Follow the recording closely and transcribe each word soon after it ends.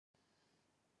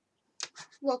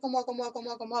Welcome, welcome, welcome,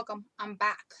 welcome, welcome. I'm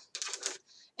back.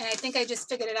 And I think I just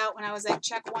figured it out when I was like,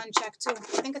 check 1, check 2. I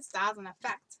think it styles in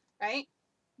effect, right?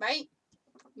 Right?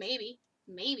 Maybe.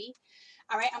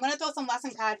 All right, I'm going to throw some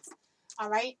lesson cards. All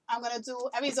right, I'm going to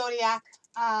do every zodiac.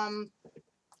 And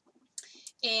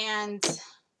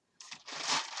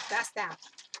that's that.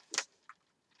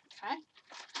 Okay.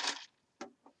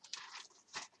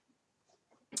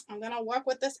 I'm going to work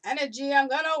with this energy. I'm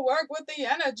going to work with the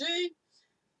energy.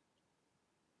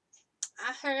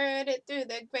 I heard it through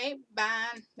the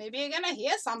grapevine. Maybe you're going to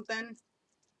hear something.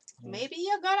 Maybe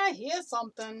you're going to hear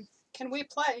something. Can we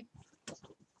play?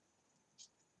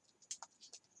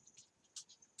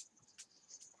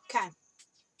 Okay.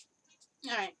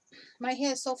 All right. My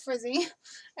hair is so frizzy.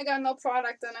 I got no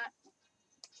product in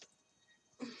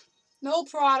it. No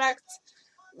product.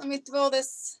 Let me throw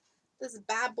this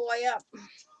bad boy up.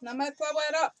 Let me throw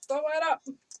it up. Throw it up.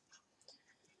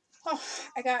 Oh,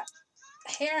 I got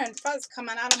hair and fuzz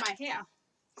coming out of my hair.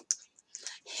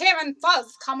 Hair and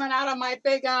fuzz coming out of my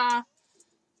big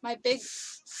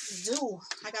do.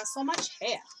 I got so much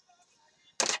hair.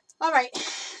 All right.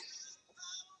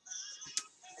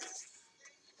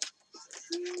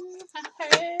 I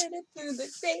heard it through the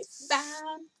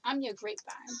grapevine. I'm your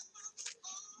grapevine.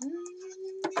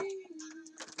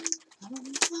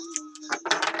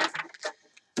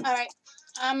 All right.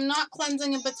 I'm not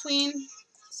cleansing in between,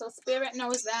 so spirit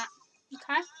knows that.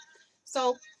 Okay.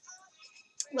 So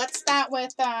let's start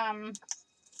with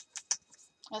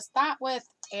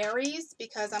Aries,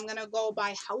 because I'm gonna go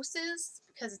by houses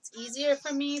because it's easier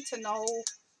for me to know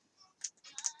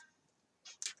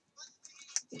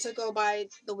to go by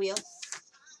the wheel.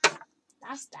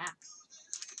 That's that.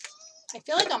 I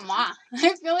feel like a mom.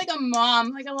 I feel like a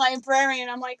mom, like a librarian.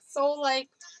 I'm like so like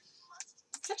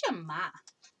such a ma.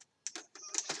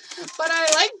 But I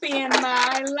like being ma.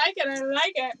 I like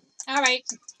it. All right.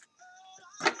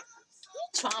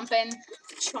 Chomping.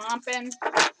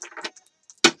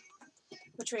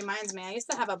 Which reminds me, I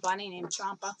used to have a bunny named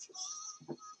Chompa.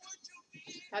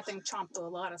 That thing chomped through a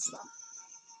lot of stuff.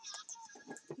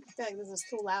 I feel like this is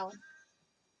too loud.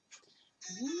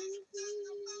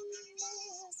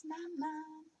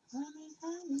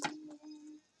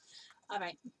 All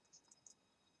right.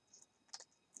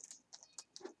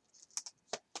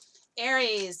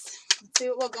 Aries. Let's see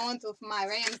what we're going through for my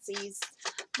Ramses.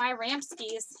 My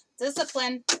Ramskis.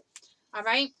 Discipline. All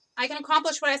right. I can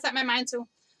accomplish what I set my mind to.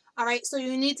 All right. So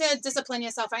you need to discipline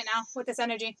yourself right now with this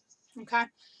energy. Okay.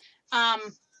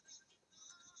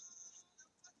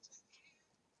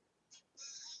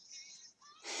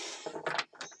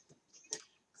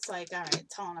 It's like, all right,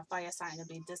 telling a fire sign to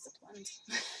be disciplined.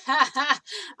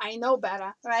 I know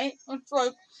better, right? It's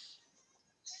like,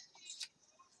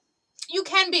 you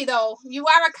can be, though. You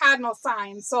are a cardinal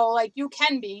sign, so, like, you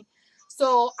can be.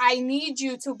 So I need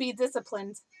you to be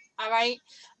disciplined, all right?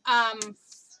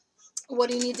 What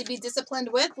do you need to be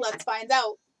disciplined with? Let's find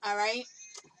out, all right?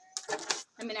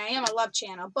 I mean, I am a love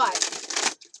channel, but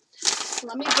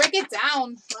let me break it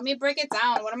down.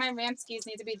 What do my Ramskis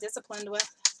need to be disciplined with?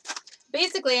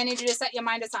 Basically, I need you to set your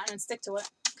mind to something and stick to it,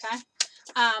 okay?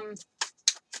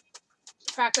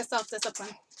 Practice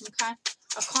self-discipline, okay?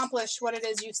 Accomplish what it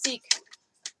is you seek.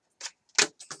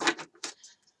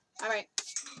 All right.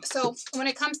 So when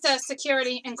it comes to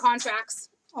security and contracts,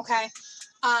 okay,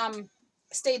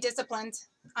 stay disciplined.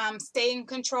 Stay in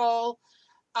control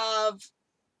of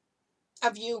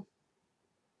you.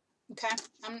 Okay?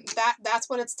 That's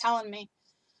what it's telling me.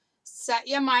 Set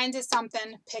your mind to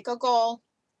something, pick a goal,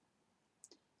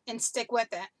 and stick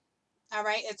with it. All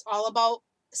right? It's all about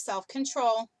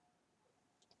self-control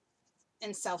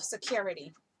and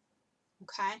self-security.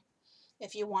 Okay?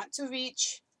 If you want to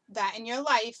reach that in your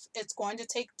life, it's going to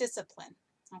take discipline.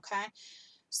 Okay?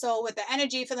 So with the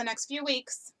energy for the next few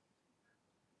weeks,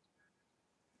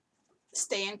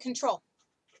 stay in control.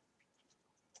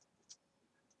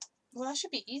 Well, that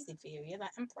should be easy for you. You're the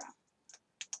Emperor.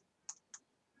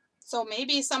 So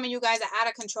maybe some of you guys are out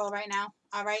of control right now,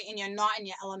 all right? And you're not in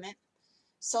your element.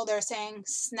 So they're saying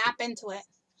snap into it.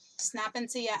 Snap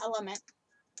into your element.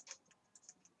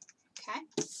 Okay?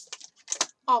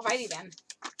 Alrighty then.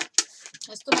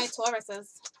 Let's do my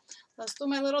Tauruses. Let's do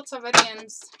my little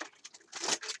Tauridians.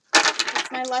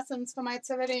 That's my lessons for my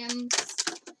Tauridians.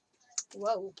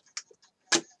 Whoa.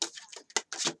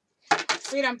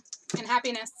 Freedom and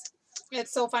happiness.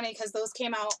 It's so funny because those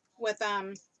came out with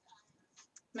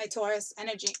my Taurus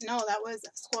energy. No, that was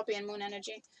Scorpion moon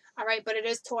energy. All right, but it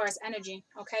is Taurus energy.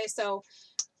 Okay, so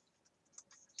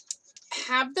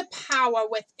have the power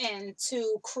within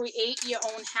to create your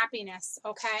own happiness.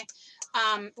 Okay,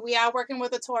 we are working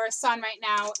with a Taurus sun right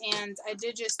now, and I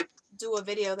did just do a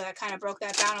video that kind of broke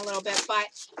that down a little bit, but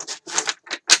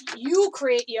you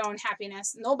create your own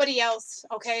happiness, nobody else,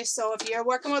 okay? So if you're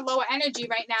working with lower energy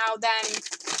right now, then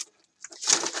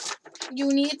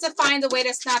you need to find a way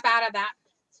to snap out of that.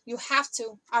 You have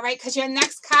to, all right? Because your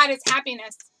next card is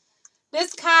happiness.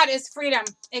 This card is freedom.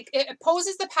 It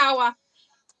opposes the power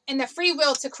and the free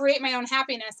will to create my own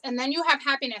happiness. And then you have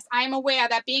happiness. I am aware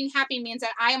that being happy means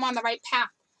that I am on the right path.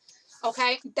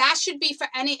 Okay? That should be for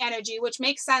any energy, which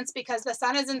makes sense because the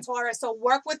sun is in Taurus. So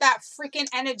work with that freaking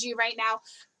energy right now.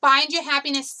 Find your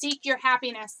happiness. Seek your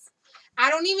happiness. I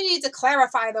don't even need to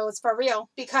clarify those for real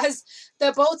because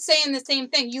they're both saying the same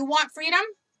thing. You want freedom?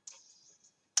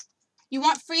 You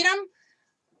want freedom?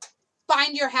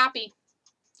 Find your happy.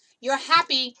 Your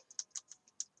happy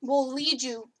will lead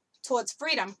you towards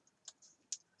freedom.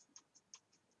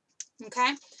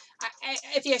 Okay?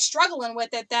 If you're struggling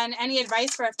with it, then any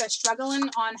advice for if they're struggling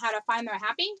on how to find their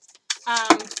happy?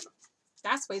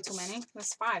 That's way too many.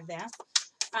 There's 5 there.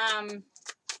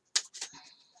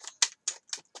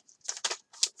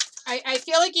 I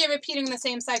feel like you're repeating the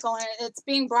same cycle and it's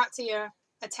being brought to your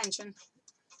attention.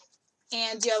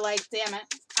 And you're like, damn it.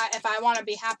 If I want to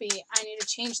be happy, I need to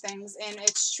change things. And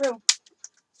it's true.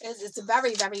 It's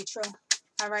very, very true.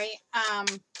 All right?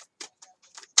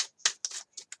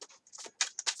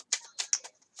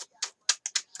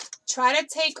 Try to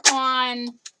take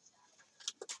on,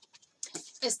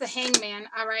 it's the Hangman,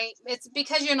 all right? It's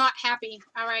because you're not happy,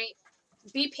 all right?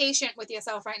 Be patient with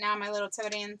yourself right now, my little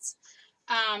Taurians.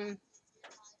 And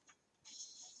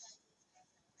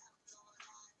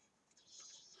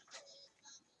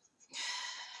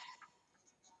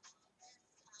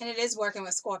it is working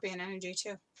with Scorpion energy,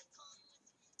 too.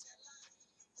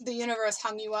 The universe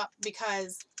hung you up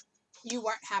because you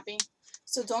weren't happy.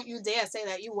 So don't you dare say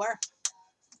that you were,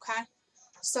 okay?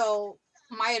 So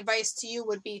my advice to you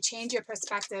would be change your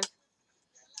perspective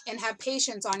and have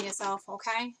patience on yourself,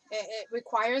 okay? It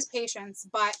requires patience,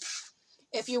 but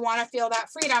if you want to feel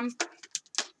that freedom,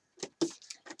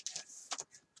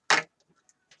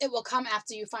 it will come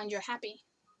after you find your happy.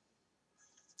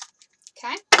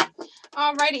 Okay?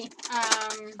 Alrighty.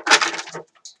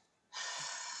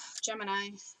 Gemini.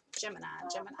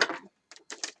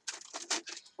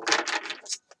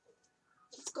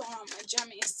 What's going on with my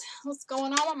jummies? What's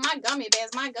going on with my gummy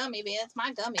bears? My gummy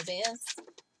bears.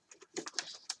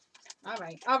 All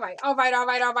right.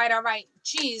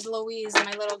 Jeez Louise,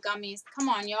 my little gummies. Come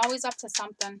on, you're always up to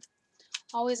something.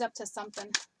 Always up to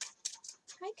something.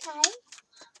 Hi, Kai.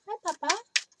 Hi, Papa.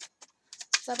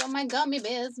 What's up with my gummy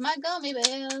bears? My gummy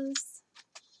bears.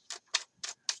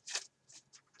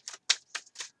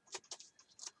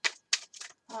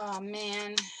 Oh,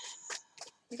 man.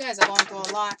 You guys are going through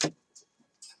a lot.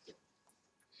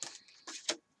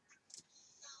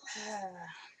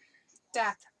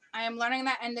 Death. I am learning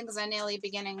that endings are nearly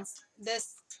beginnings.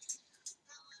 This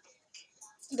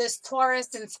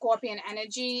Taurus and Scorpion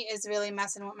energy is really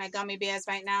messing with my gummy bears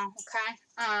right now, okay?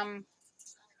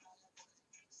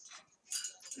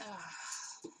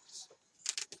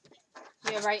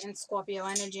 You're right in Scorpio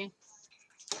energy.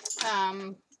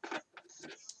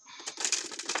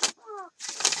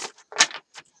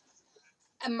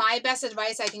 And my best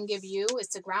advice I can give you is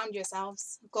to ground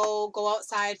yourselves. Go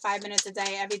outside 5 minutes a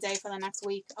day, every day for the next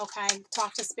week, okay?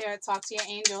 Talk to spirit, talk to your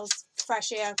angels,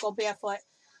 fresh air, go barefoot.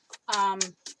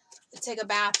 Take a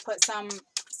bath, put some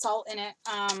salt in it.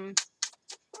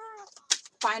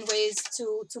 Find ways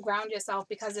to ground yourself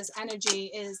because this energy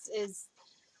is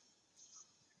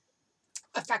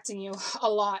affecting you a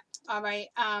lot, all right?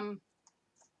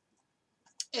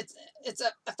 It's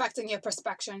affecting your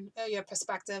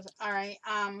perspective, all right?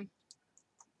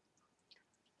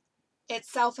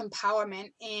 It's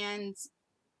self-empowerment, and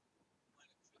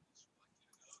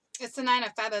it's the 9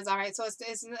 of feathers, all right? So it's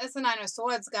the 9 of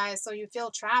swords, guys. So you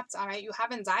feel trapped, all right? You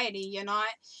have anxiety. You're not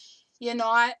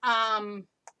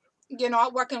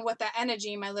working with that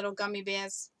energy, my little gummy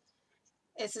bears.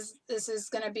 This is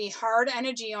gonna be hard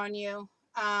energy on you.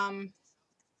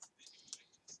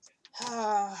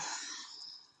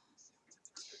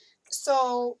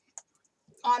 So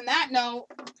on that note,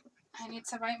 I need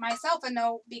to write myself a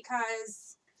note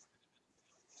because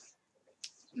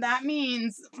that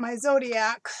means my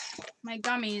Zodiac, my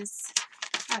gummies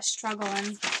are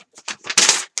struggling.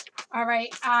 All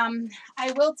right. I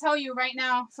will tell you right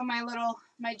now for my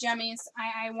gemmies,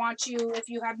 I want you, if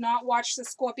you have not watched the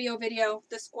Scorpio video,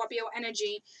 the Scorpio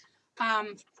energy,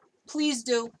 please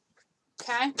do.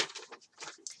 Okay.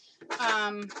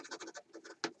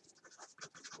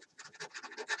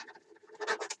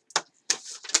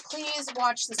 please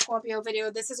watch the Scorpio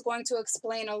video. This is going to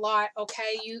explain a lot,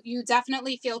 okay? You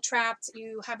definitely feel trapped.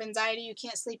 You have anxiety. You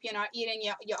can't sleep. You're not eating.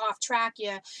 You're off track.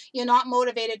 You're not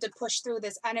motivated to push through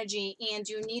this energy, and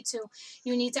you need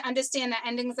to understand that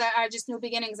endings are just new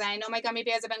beginnings. I know my gummy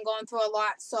bears have been going through a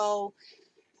lot, so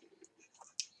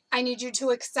I need you to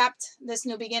accept this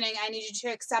new beginning. I need you to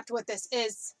accept what this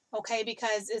is, okay?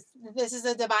 Because this is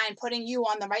a divine putting you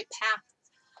on the right path,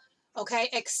 okay?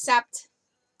 Accept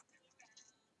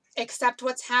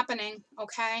what's happening,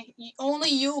 okay? Only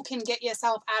you can get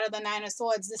yourself out of the Nine of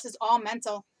Swords. This is all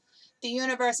mental. The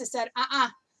universe has said,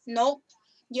 nope,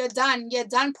 you're done. You're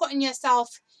done putting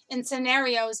yourself in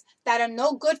scenarios that are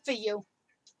no good for you,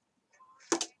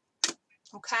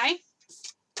 okay?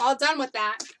 All done with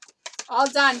that. All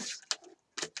done.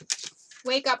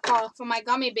 Wake up call for my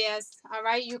gummy bears, all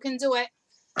right? You can do it.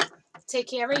 Take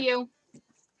care of you.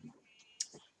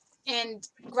 And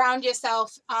ground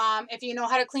yourself. If you know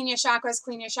how to clean your chakras,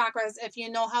 clean your chakras. If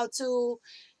you know how to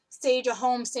sage your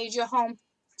home, sage your home.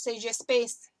 Sage your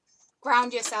space.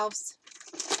 Ground yourselves.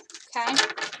 Okay?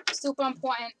 Super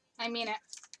important. I mean it.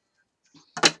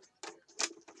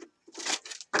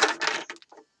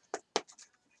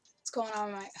 What's going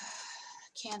on with my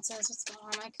Cancers? What's going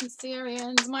on? My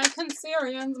Cancerians. My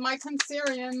Cancerians. My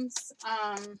Cancerians.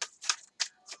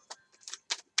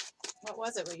 What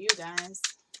was it with you guys?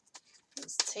 It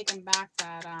was taking back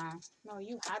that, no,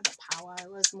 you had the power.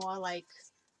 It was more like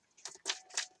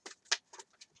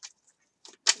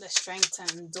the strength to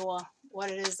endure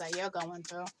what it is that you're going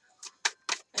through.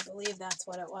 I believe that's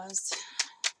what it was.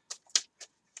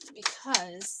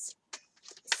 Because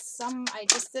I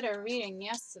just did a reading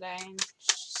yesterday, and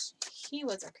he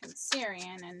was a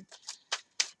Cancerian, and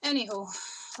anywho,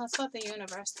 that's what the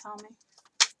universe tell me.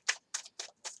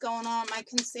 What's going on with my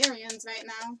Cancerians right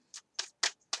now?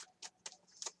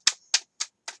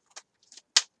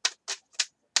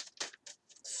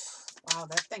 Wow,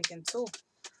 they're thinking too.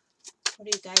 What are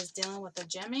you guys dealing with, a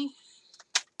Jimmy?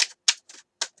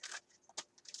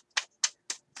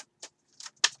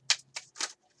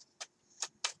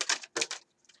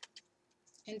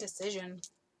 Indecision.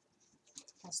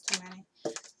 That's too many.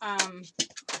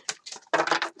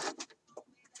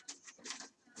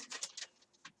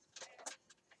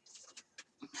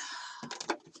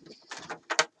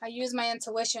 I use my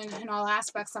intuition in all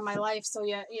aspects of my life. So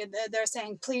they're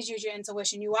saying, please use your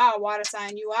intuition. You are a water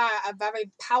sign. You are a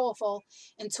very powerful,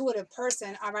 intuitive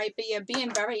person, all right? But you're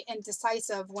being very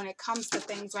indecisive when it comes to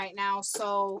things right now.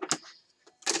 So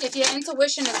if your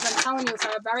intuition has been telling you for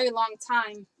a very long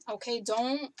time, okay,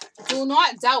 do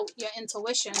not doubt your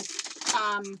intuition.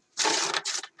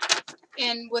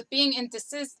 And with being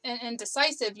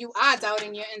indecisive, you are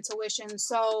doubting your intuition.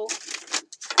 So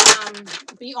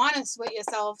be honest with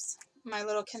yourselves, my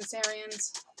little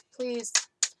Cancerians. Please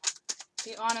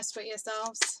be honest with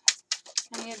yourselves.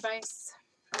 Any advice?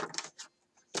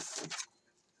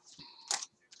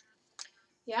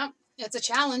 Yeah, it's a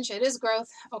challenge. It is growth,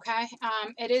 okay?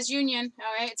 It is union,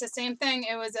 all right? It's the same thing.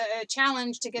 It was a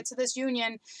challenge to get to this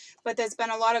union, but there's been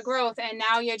a lot of growth, and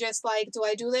now you're just like, do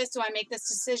I do this? Do I make this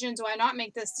decision? Do I not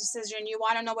make this decision? You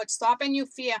want to know what's stopping you?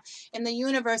 Fear. And the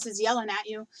universe is yelling at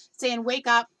you, saying, wake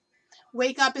up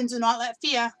and do not let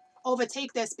fear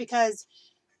overtake this, because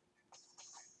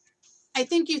I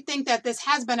think you think that this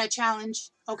has been a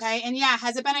challenge, okay? And yeah,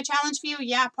 has it been a challenge for you?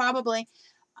 Yeah, probably.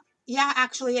 Yeah,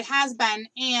 actually it has been.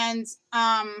 And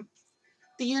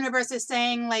the universe is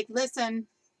saying, like, listen,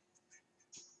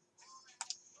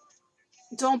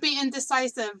 don't be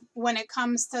indecisive when it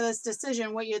comes to this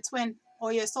decision with your twin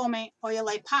or your soulmate or your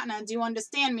life partner. Do you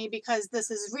understand me? Because this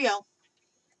is real.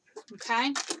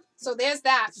 Okay? So there's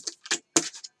that.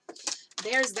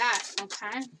 There's that,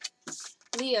 okay?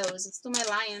 Leos, let's do my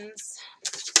lions.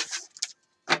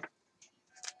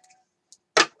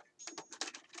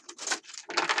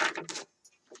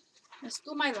 Let's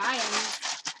do my lions.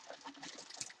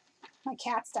 My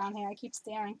cat's down here. I keep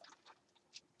staring.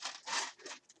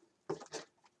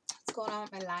 What's going on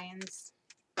with my lions?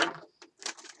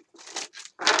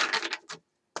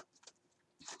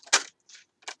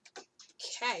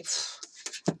 Okay.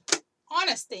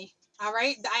 Honesty. All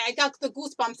right. I got the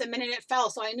goosebumps the minute it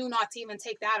fell, so I knew not to even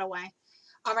take that away.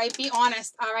 All right. Be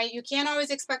honest. All right. You can't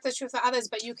always expect the truth of others,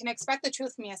 but you can expect the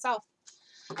truth from yourself.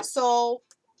 So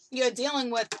you're dealing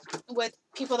with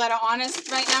people that are honest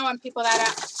right now and people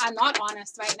that are not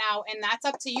honest right now. And that's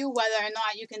up to you whether or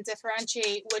not you can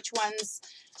differentiate which ones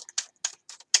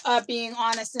are being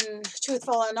honest and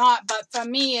truthful or not. But for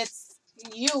me, it's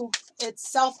you. It's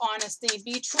self-honesty.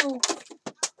 Be true.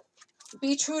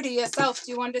 Be true to yourself.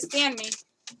 Do you understand me?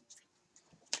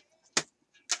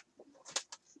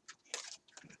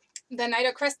 The Knight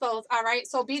of Crystals, all right?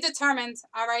 So be determined,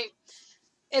 all right?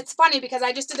 It's funny because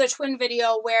I just did a twin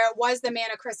video where it was the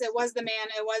Man of Crystals. It was the man.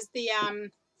 It was the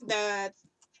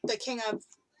King of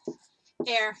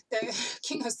Air, the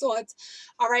King of Swords,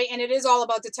 all right? And it is all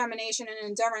about determination and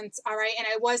endurance, all right? And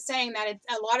I was saying that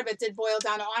a lot of it did boil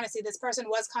down to honesty. This person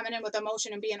was coming in with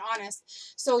emotion and being honest.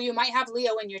 So you might have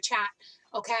Leo in your chat,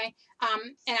 okay?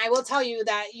 And I will tell you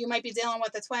that you might be dealing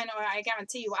with a twin, or I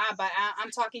guarantee you are, but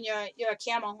I'm talking you're a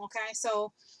camel, okay?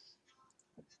 So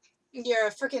you're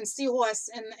a freaking seahorse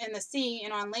in the sea,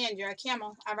 and on land you're a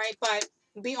camel, all right? But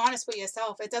be honest with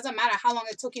yourself. It doesn't matter how long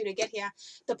it took you to get here.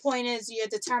 The point is you're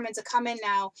determined to come in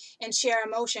now and share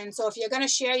emotion. So if you're going to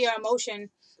share your emotion,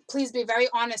 please be very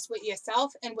honest with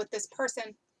yourself and with this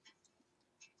person.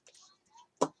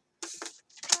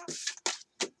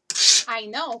 I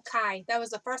know, Kai. That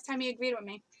was the first time he agreed with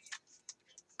me.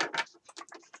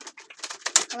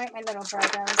 All right, my little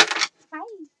Virgos. Hi.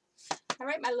 All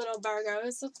right, my little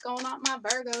Virgos. What's going on, my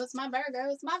Virgos? My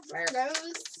Virgos. My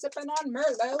Virgos. Sipping on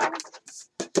Merlot.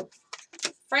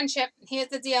 Friendship. Here's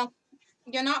the deal.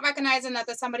 You're not recognizing that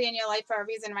there's somebody in your life for a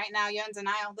reason right now. You're in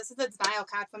denial. This is a denial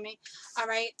card for me. All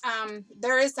right.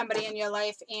 There is somebody in your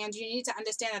life, and you need to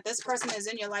understand that this person is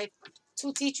in your life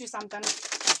to teach you something.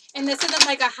 And this isn't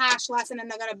like a harsh lesson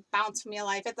and they're going to bounce from your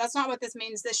life. That's not what this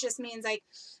means. This just means like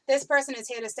this person is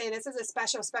here to stay. This is a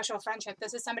special, special friendship.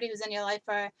 This is somebody who's in your life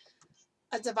for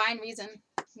a divine reason.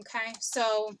 Okay.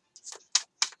 So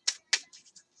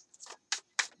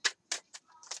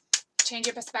change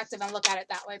your perspective and look at it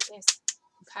that way, please.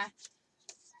 Okay.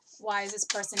 Why is this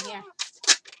person here?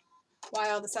 Why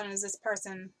all of a sudden is this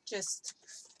person just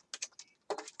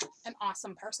an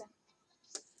awesome person?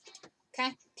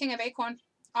 Okay. King of Acorn.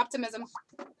 Optimism.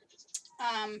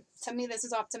 To me, this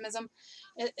is optimism.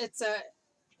 It's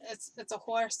a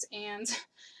horse, and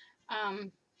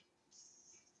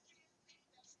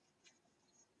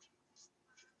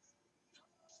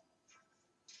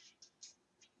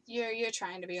you're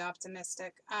trying to be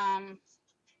optimistic.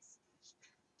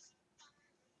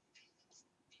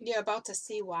 You're about to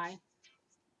see why.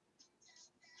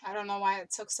 I don't know why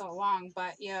it took so long,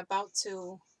 but you're about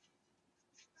to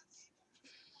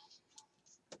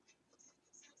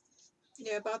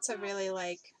really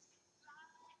like,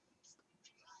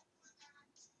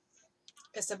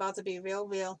 it's about to be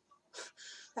real.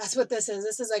 That's what this is.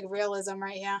 This is like realism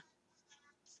right here.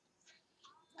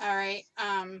 All right.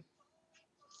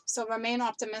 So remain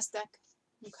optimistic.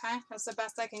 Okay. That's the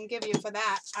best I can give you for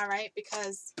that. All right.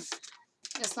 Because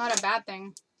it's not a bad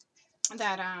thing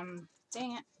that,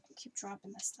 dang it. I keep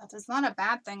dropping this stuff. It's not a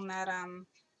bad thing that,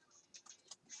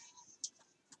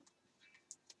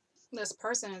 this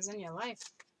person is in your life.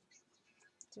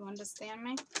 Do you understand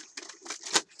me?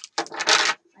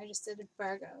 I just did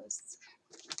Virgos.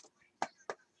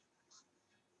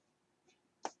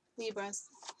 Libras.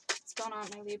 What's going on,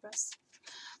 my Libras?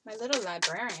 My little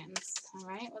librarians. All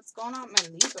right. What's going on, my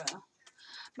Libra?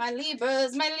 My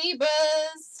Libras. My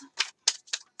Libras.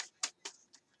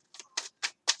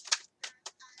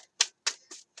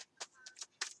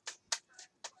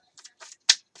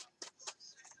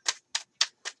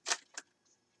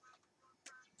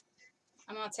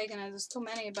 I'm not taking it. There's too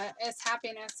many, but it's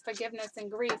happiness, forgiveness, and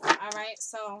grief. All right.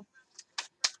 So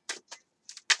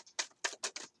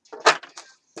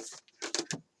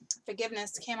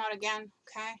forgiveness came out again.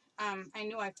 Okay. I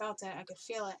knew I felt it. I could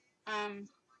feel it.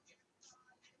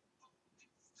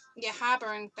 You're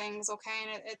harboring things. Okay,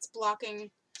 and it's blocking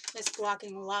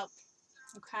love.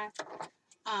 Okay.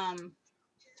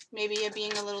 Maybe you're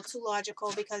being a little too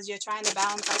logical because you're trying to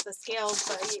balance out the scales,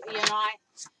 but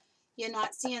you're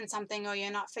not seeing something, or you're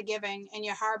not forgiving, and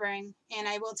you're harboring. And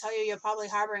I will tell you, you're probably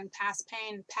harboring past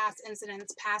pain, past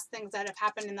incidents, past things that have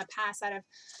happened in the past that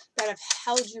have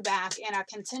held you back and are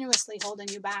continuously holding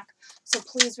you back. So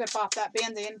please rip off that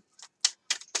Band-Aid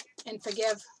and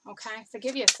forgive. Okay,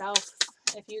 forgive yourself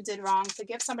if you did wrong.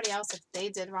 Forgive somebody else if they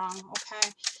did wrong.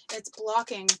 Okay, it's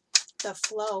blocking the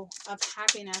flow of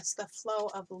happiness, the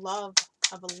flow of love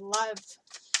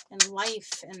and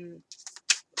life, and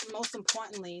most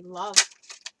importantly, love.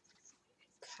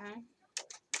 Okay.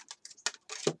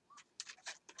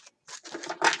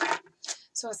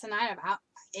 So it's the Nine of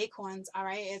Acorns. All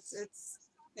right.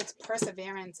 It's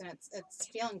perseverance, and it's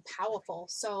feeling powerful.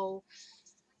 So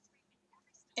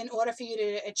in order for you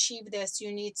to achieve this,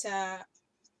 you need to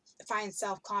find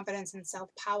self-confidence and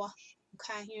self-power.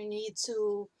 Okay. You need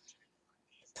to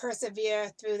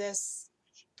persevere through this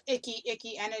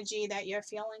icky energy that you're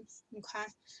feeling. Okay.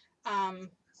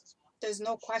 There's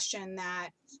no question that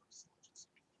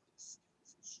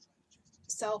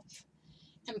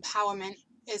self-empowerment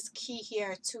is key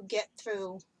here to get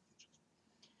through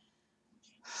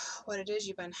what it is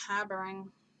you've been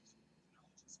harboring.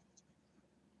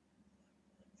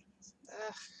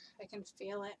 Ugh, I can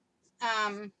feel it.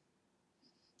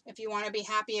 If you want to be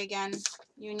happy again,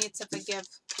 you need to forgive.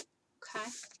 Okay?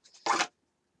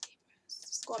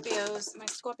 Scorpios, my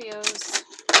Scorpios.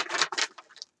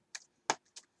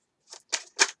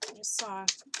 I just saw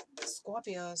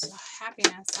Scorpios,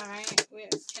 happiness, alright? We're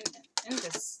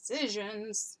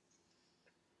indecisions.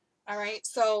 Alright,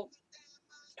 so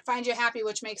find you happy,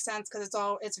 which makes sense because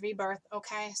it's rebirth,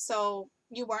 okay? So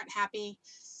you weren't happy.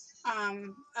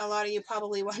 A lot of you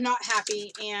probably were not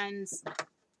happy, and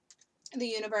the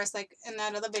universe, like in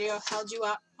that other video, held you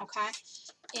up, okay?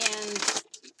 And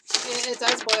it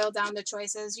does boil down to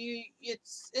choices.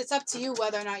 It's up to you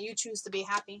whether or not you choose to be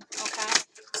happy, okay?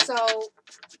 So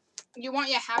you want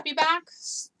your happy back?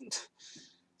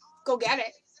 Go get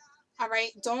it. All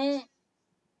right? Don't.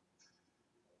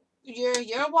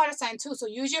 You're a water sign too, so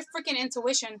use your freaking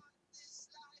intuition.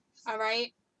 All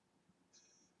right?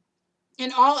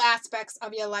 In all aspects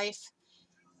of your life.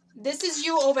 This is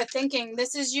you overthinking.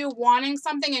 This is you wanting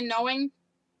something and knowing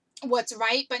what's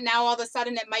right, but now all of a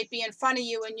sudden it might be in front of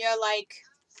you and you're like,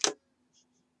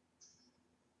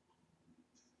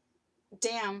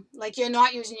 damn, like you're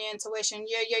not using your intuition.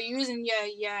 You're using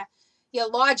your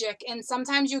logic, and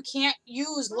sometimes you can't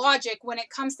use logic when it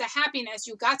comes to happiness.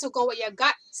 You got to go with your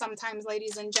gut sometimes,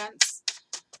 ladies and gents.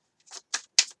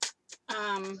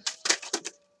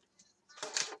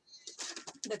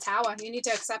 The Tower, you need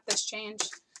to accept this change,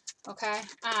 okay?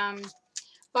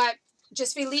 But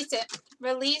just release it.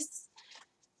 Release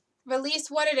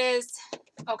what it is,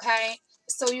 okay?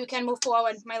 So you can move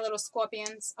forward, my little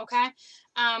scorpions, okay?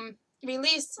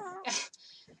 Release.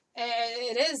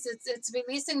 It's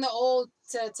releasing the old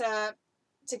to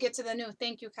get to the new.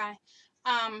 Thank you, Kai.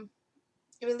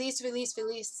 Release,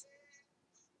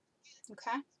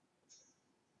 okay?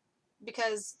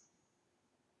 Because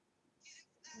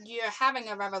you're having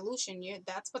a revolution.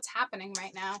 That's what's happening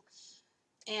right now,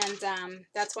 and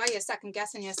that's why you're second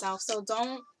guessing yourself. So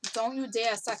don't you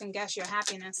dare second guess your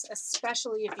happiness,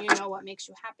 especially if you know what makes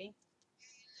you happy.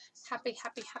 Happy.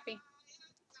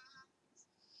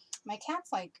 My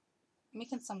cat's like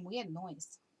making some weird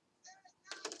noise.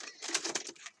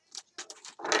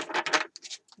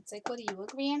 It's like, what are you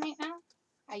agreeing right now?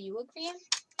 Are you agreeing?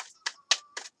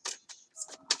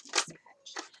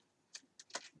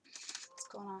 What's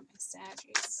going on, my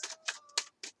Saggies?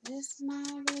 This is my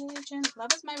religion.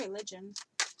 Love is my religion.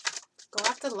 Go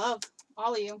after love,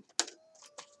 all of you.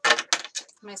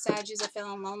 My Saggies are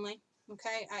feeling lonely.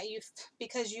 Okay,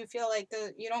 because you feel like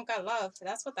you don't got love.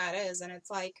 That's what that is, and it's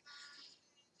like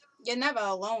you're never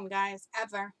alone, guys,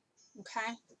 ever.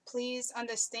 Okay, please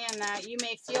understand that you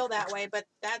may feel that way, but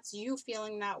that's you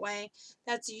feeling that way.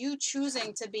 That's you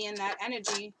choosing to be in that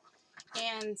energy,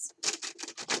 and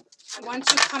once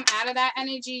you come out of that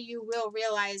energy, you will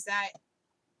realize that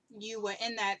you were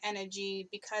in that energy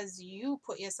because you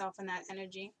put yourself in that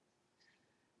energy.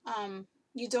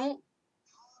 You don't.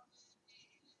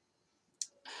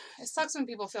 It sucks when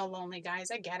people feel lonely,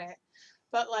 guys. I get it.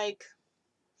 But, like,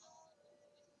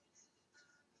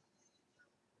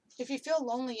 if you feel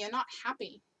lonely, you're not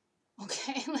happy.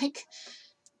 Okay? Like,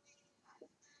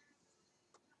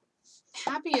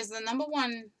 happy is the number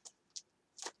one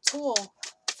tool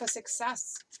for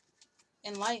success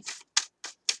in life.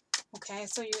 Okay?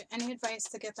 So, any advice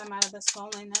to get them out of this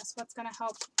loneliness? What's going to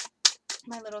help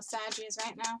my little Saggies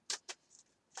right now?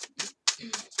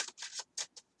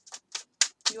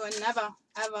 You are never,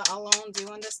 ever alone. Do you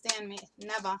understand me?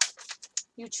 Never.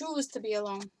 You choose to be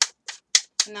alone.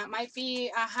 And that might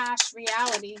be a harsh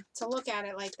reality to look at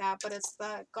it like that, but it's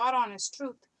the God-honest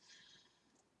truth.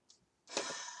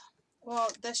 Well,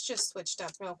 this just switched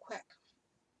up real quick.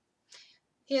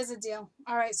 Here's the deal.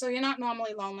 All right, so you're not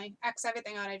normally lonely. X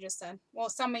everything out I just said. Well,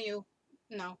 some of you,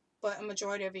 no, but a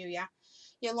majority of you, yeah.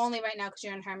 You're lonely right now because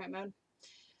you're in hermit mode.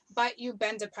 But you've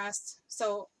been depressed,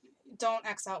 so don't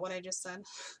X out what I just said.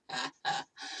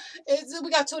 We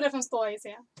got two different stories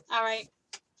here. All right.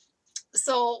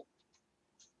 So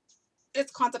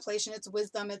it's contemplation, it's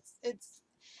wisdom,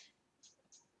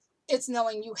 it's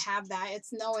knowing you have that.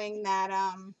 It's knowing that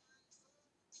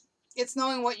it's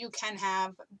knowing what you can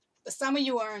have. Some of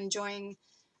you are enjoying,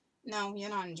 no, you're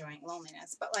not enjoying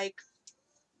loneliness, but like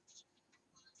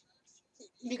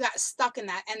you got stuck in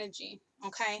that energy,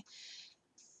 okay?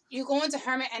 You go into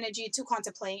hermit energy to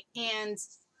contemplate, and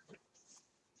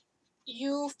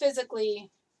you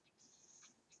physically,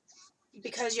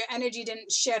 because your energy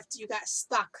didn't shift, you got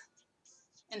stuck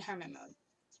in hermit mode.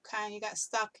 Okay, you got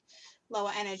stuck,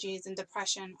 lower energies and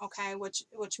depression. Okay, which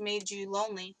made you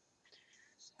lonely.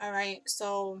 All right,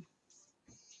 so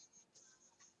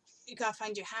you gotta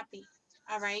find you happy.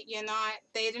 All right, you're not.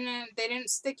 They didn't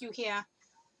stick you here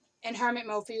in hermit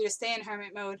mode for you to stay in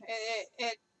hermit mode.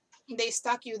 They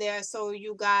stuck you there so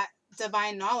you got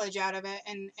divine knowledge out of it,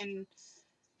 and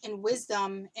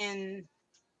wisdom, and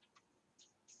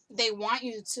they want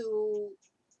you to.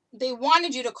 They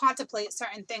wanted you to contemplate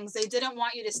certain things. They didn't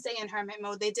want you to stay in hermit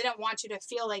mode. They didn't want you to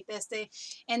feel like this.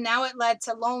 And now it led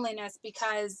to loneliness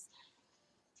because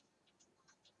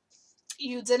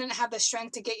you didn't have the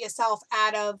strength to get yourself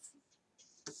out of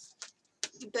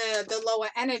the lower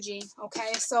energy.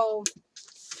 Okay, so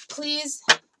please,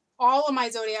 all of my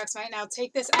zodiacs right now,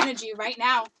 take this energy right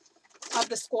now of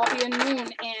the Scorpion moon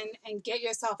and get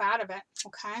yourself out of it.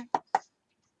 Okay,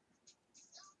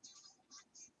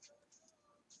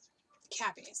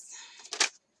 Cappies.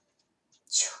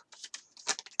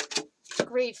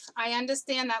 Grief. I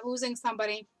understand that losing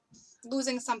something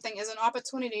is an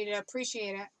opportunity to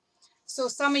appreciate it. So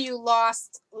some of you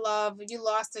lost love, you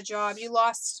lost a job, you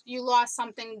lost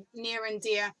something near and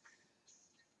dear.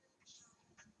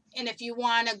 And if you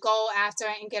want to go after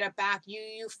it and get it back,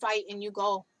 you fight and you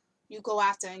go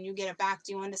after it and you get it back.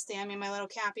 Do you understand me, my little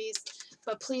Cappies?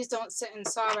 But please don't sit in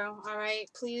sorrow, all right?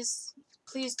 Please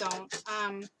don't.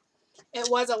 It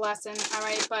was a lesson, all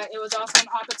right, but it was also an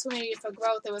opportunity for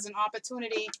growth. It was an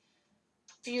opportunity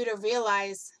for you to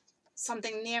realize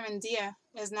something near and dear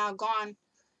is now gone.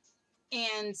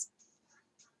 And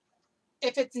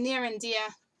if it's near and dear,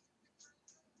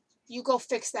 you go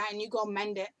fix that and you go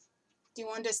mend it. Do you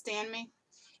understand me?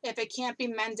 If it can't be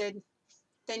mended,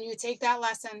 then you take that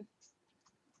lesson,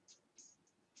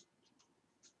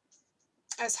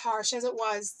 as harsh as it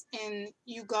was, and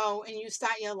you go and you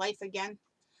start your life again.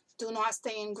 Do not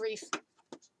stay in grief.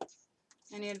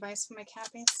 Any advice for my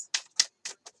Cappies?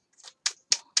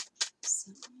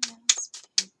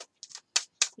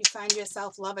 You find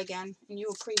yourself love again and you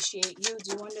appreciate you.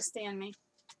 Do you understand me?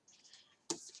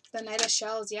 The Knight of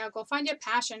Shells. Yeah, go find your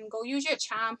passion. Go use your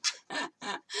charm.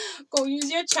 Go use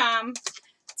your charm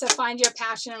to find your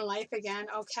passion in life again,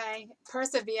 okay?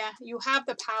 Persevere. You have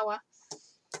the power.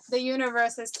 The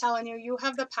universe is telling you you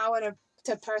have the power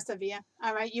to persevere,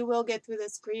 all right? You will get through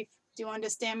this grief. Do you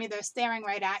understand me? They're staring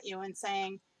right at you and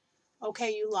saying,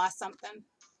 okay, you lost something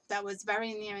that was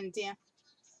very near and dear.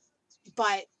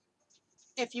 But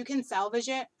if you can salvage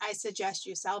it, I suggest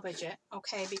you salvage it,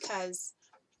 okay? Because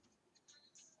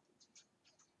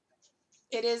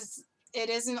it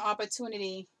is an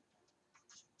opportunity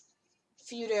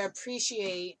for you to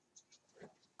appreciate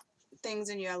things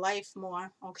in your life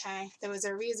more, okay? There was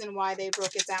a reason why they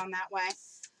broke it down that way.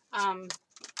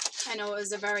 I know it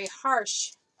was a very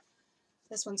harsh,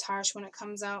 this one's harsh when it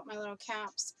comes out, my little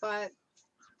Caps, but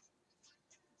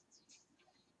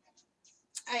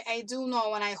I do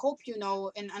know, and I hope you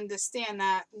know and understand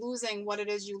that losing what it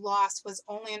is you lost was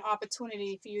only an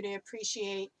opportunity for you to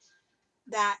appreciate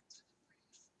that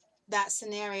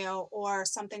scenario or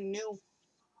something new,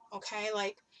 okay?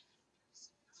 Like,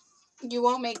 you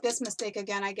won't make this mistake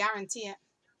again, I guarantee it.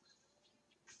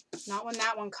 Not when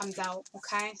that one comes out,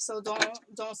 okay? So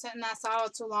don't sit in that sorrow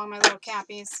too long, my little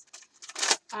Cappies.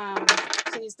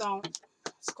 Please don't.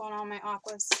 What's going on, my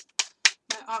Aquas?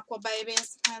 My Aqua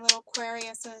babies, my little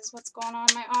Aquariuses. What's going on,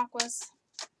 my Aquas?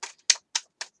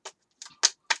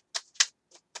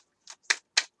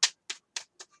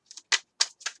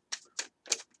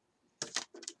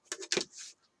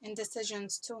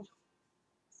 Indecisions too.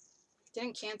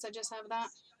 Didn't Cancer just have that?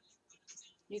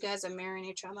 You guys are mirroring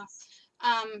each other.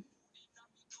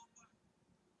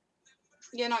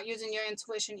 You're not using your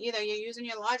intuition either. You're using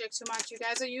your logic too much. You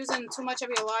guys are using too much of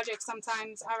your logic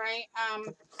sometimes, all right?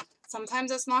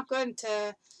 Sometimes it's not good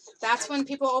to... That's when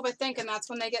people overthink, and that's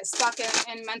when they get stuck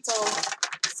in mental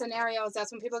scenarios.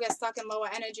 That's when people get stuck in lower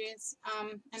energies.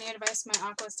 Any advice for my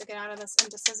Aquas to get out of this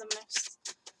indecisiveness?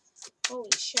 Holy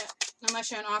shit.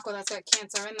 Unless you're an Aqua that's got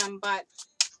Cancer in them, but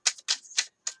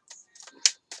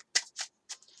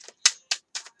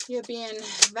you're being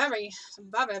very,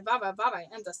 very, very, very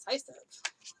indecisive.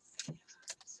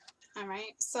 All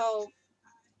right, so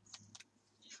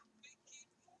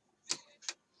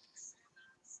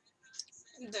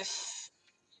it's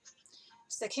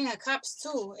the King of Cups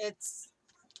too.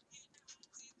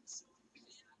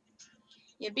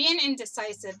 You're being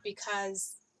indecisive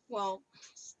because, well,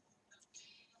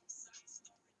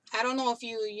 I don't know if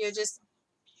you just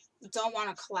don't want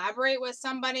to collaborate with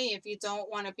somebody, if you don't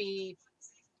want to be,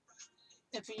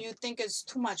 if you think it's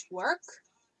too much work.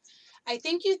 I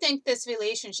think you think this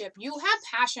relationship, you have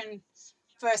passion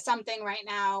for something right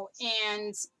now,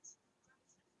 and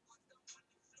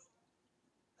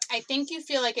I think you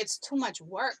feel like it's too much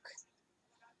work.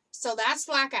 So that's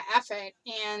lack of effort,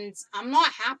 and I'm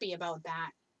not happy about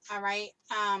that. All right.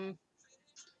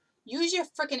 Use your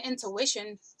freaking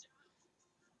intuition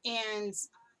and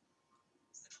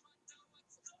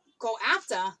go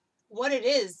after what it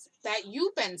is that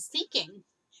you've been seeking.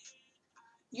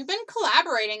 You've been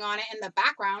collaborating on it in the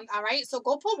background, all right? So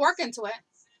go put work into it.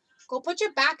 Go put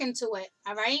your back into it,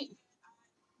 all right?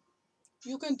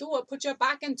 You can do it. Put your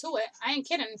back into it. I ain't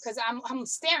kidding, because I'm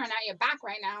staring at your back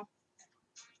right now.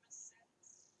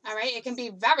 All right? It can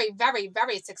be very, very,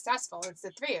 very successful. It's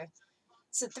the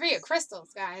three of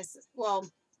crystals, guys. Well,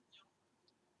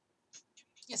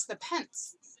 it's the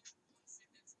pence.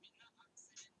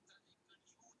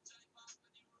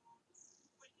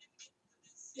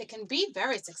 It can be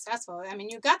very successful. I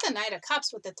mean, you got the Knight of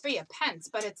Cups with the Three of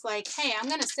Pence, but it's like, hey, I'm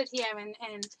going to sit here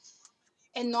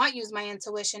and not use my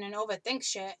intuition and overthink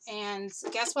shit. And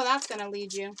guess what that's going to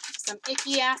lead you? Some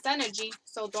icky ass energy.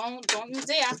 So don't you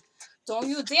dare. Don't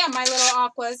you dare, my little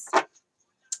aquas.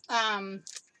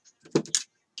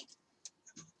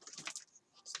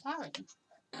 Sorry.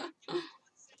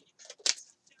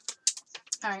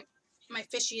 All right. My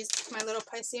fishies, my little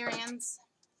Pisceans.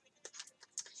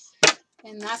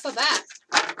 And that's of that.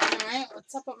 All right.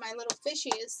 What's up with my little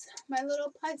fishies? My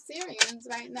little Pisceans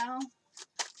right now.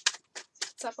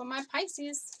 What's up with my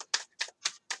Pisces?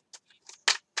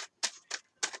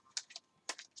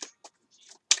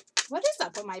 What is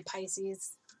up with my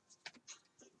Pisces?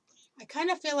 I kind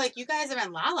of feel like you guys are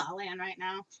in La La Land right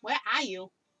now. Where are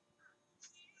you?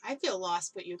 I feel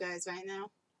lost with you guys right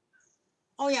now.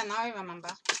 Oh, yeah, now I remember.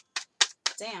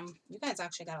 Damn, you guys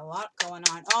actually got a lot going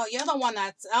on. Oh, you're the one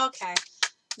that's... Okay.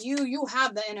 You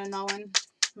have the inner knowing,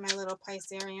 my little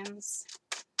Pisceans.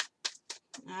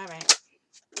 All right.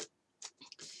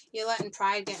 You're letting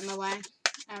pride get in the way.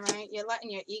 All right? You're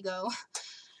letting your ego...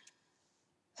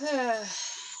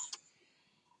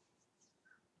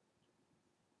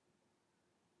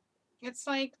 It's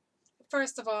like,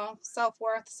 first of all,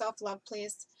 self-worth, self-love,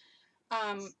 please.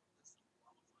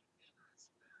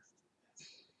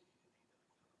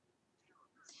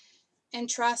 And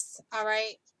trust, all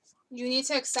right? You need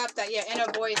to accept that your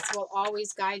inner voice will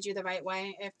always guide you the right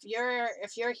way. If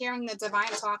you're hearing the divine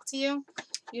talk to you,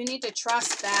 you need to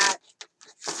trust that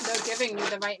they're giving you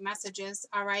the right messages,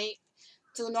 all right?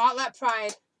 Do not let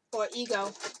pride or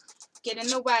ego get in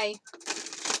the way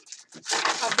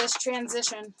of this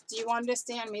transition. Do you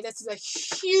understand me? This is a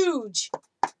huge,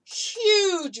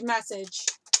 huge message.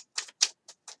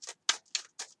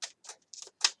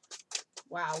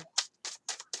 Wow.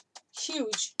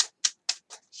 Huge.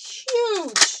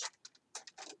 Huge.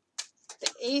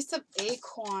 The Ace of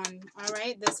Acorn. All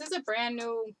right. This is a brand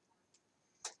new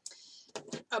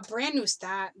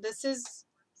stat. This is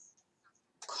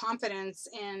confidence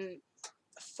and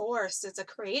force. It's a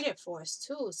creative force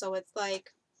too. So it's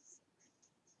like,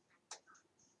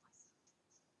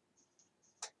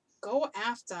 go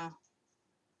after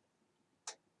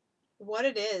what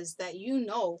it is that you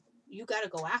got to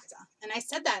go after. And I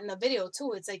said that in the video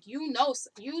too. It's like, you have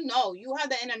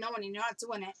the inner knowing and you're not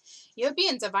doing it. You're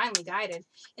being divinely guided.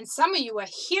 And some of you are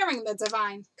hearing the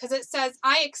divine, because it says,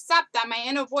 I accept that my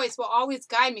inner voice will always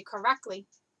guide me correctly.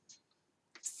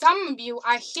 Some of you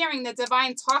are hearing the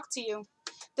divine talk to you.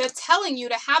 They're telling you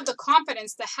to have the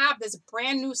confidence to have this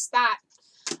brand new start.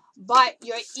 But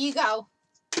your ego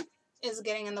is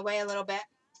getting in the way a little bit.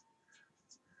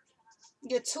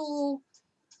 You're too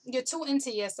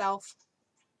into yourself.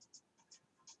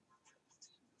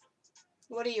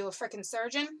 What are you, a freaking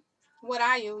surgeon? What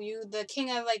are you? You the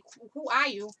king of, like, who are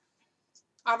you?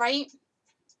 All right?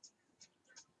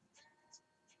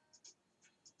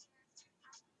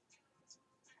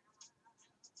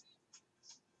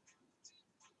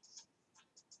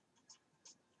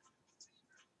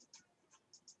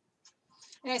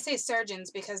 And I say surgeons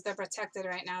because they're protected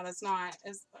right now. That's not...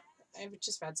 I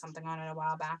just read something on it a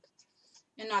while back.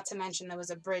 And not to mention there was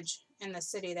a bridge in the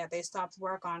city that they stopped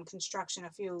work on construction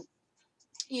a few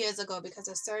years ago because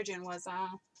a surgeon was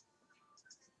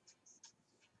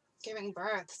giving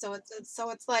birth. So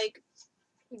it's like,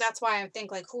 that's why I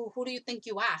think, like, who do you think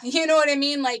you are? You know what I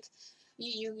mean? Like,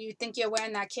 you think you're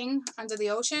wearing that king under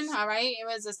the ocean, all right? It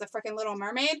was just the freaking Little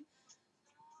Mermaid.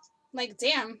 Like,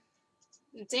 damn,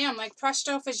 like,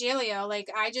 presto fragilio. Like,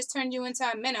 I just turned you into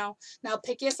a minnow. Now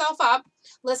pick yourself up,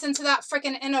 listen to that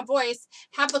freaking inner voice,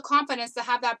 have the confidence to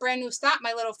have that brand new start,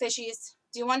 my little fishies.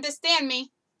 Do you understand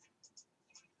me?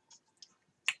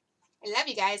 I love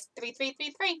you guys.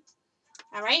 3333.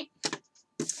 All right.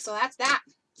 So that's that.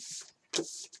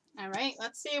 All right.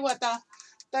 Let's see what the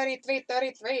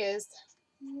 3333 is.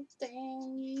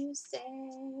 Anything you say,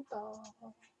 boy.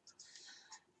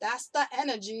 That's the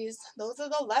energies. Those are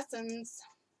the lessons.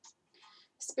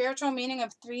 Spiritual meaning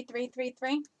of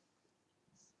 3333.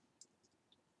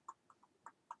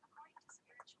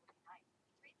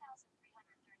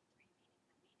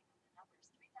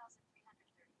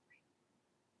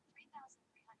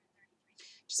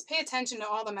 Just pay attention to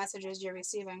all the messages you're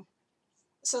receiving.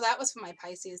 So that was for my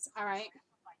Pisces, all right?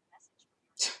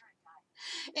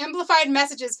 Amplified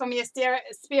messages from your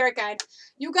spirit guide.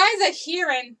 You guys are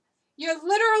hearing. You're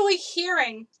literally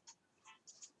hearing.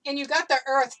 And you got the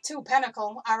Earth too,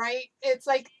 Pentacle, all right? It's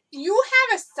like you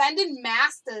have ascended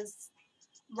masters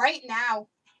right now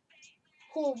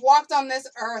who walked on this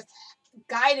earth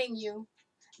guiding you.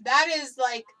 That is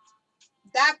like,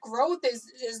 that growth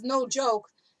is no joke.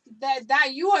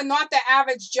 That you are not the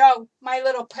average Joe, my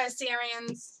little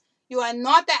Pisceans. You are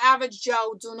not the average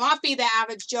Joe. Do not be the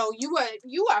average Joe. You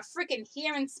are freaking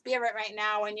hearing spirit right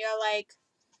now, and you're like,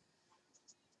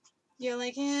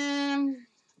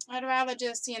 I'd rather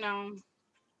just,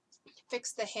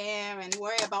 fix the hair and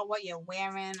worry about what you're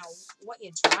wearing or what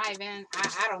you're driving.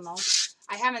 I don't know.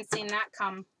 I haven't seen that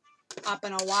come up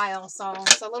in a while, so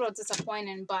it's a little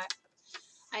disappointing, but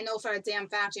I know for a damn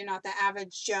fact you're not the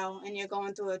average Joe and you're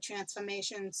going through a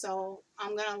transformation, so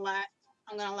I'm gonna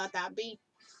let that be.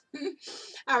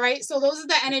 All right, so those are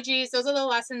the energies, those are the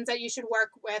lessons that you should work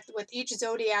with each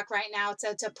zodiac right now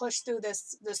to push through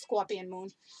the Scorpion moon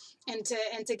and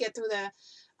to get through the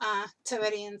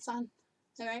Tiridian sun.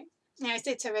 All right, and I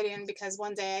say Tiridian because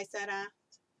one day I said,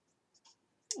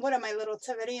 what are my little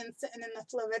Tiridians sitting in the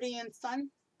Floridian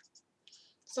sun?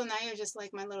 So now you're just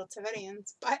like my little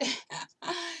Tiridians. But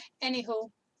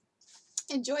anywho,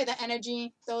 enjoy the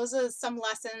energy. Those are some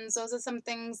lessons. Those are some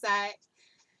things that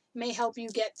may help you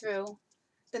get through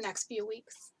the next few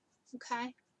weeks.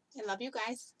 Okay? I love you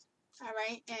guys. All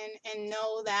right? And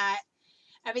know that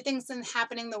everything's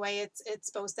happening the way it's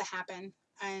supposed to happen.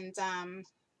 And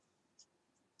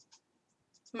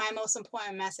my most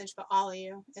important message for all of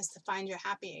you is to find your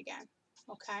happy again.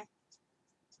 Okay?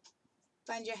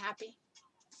 Find your happy.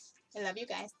 I love you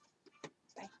guys.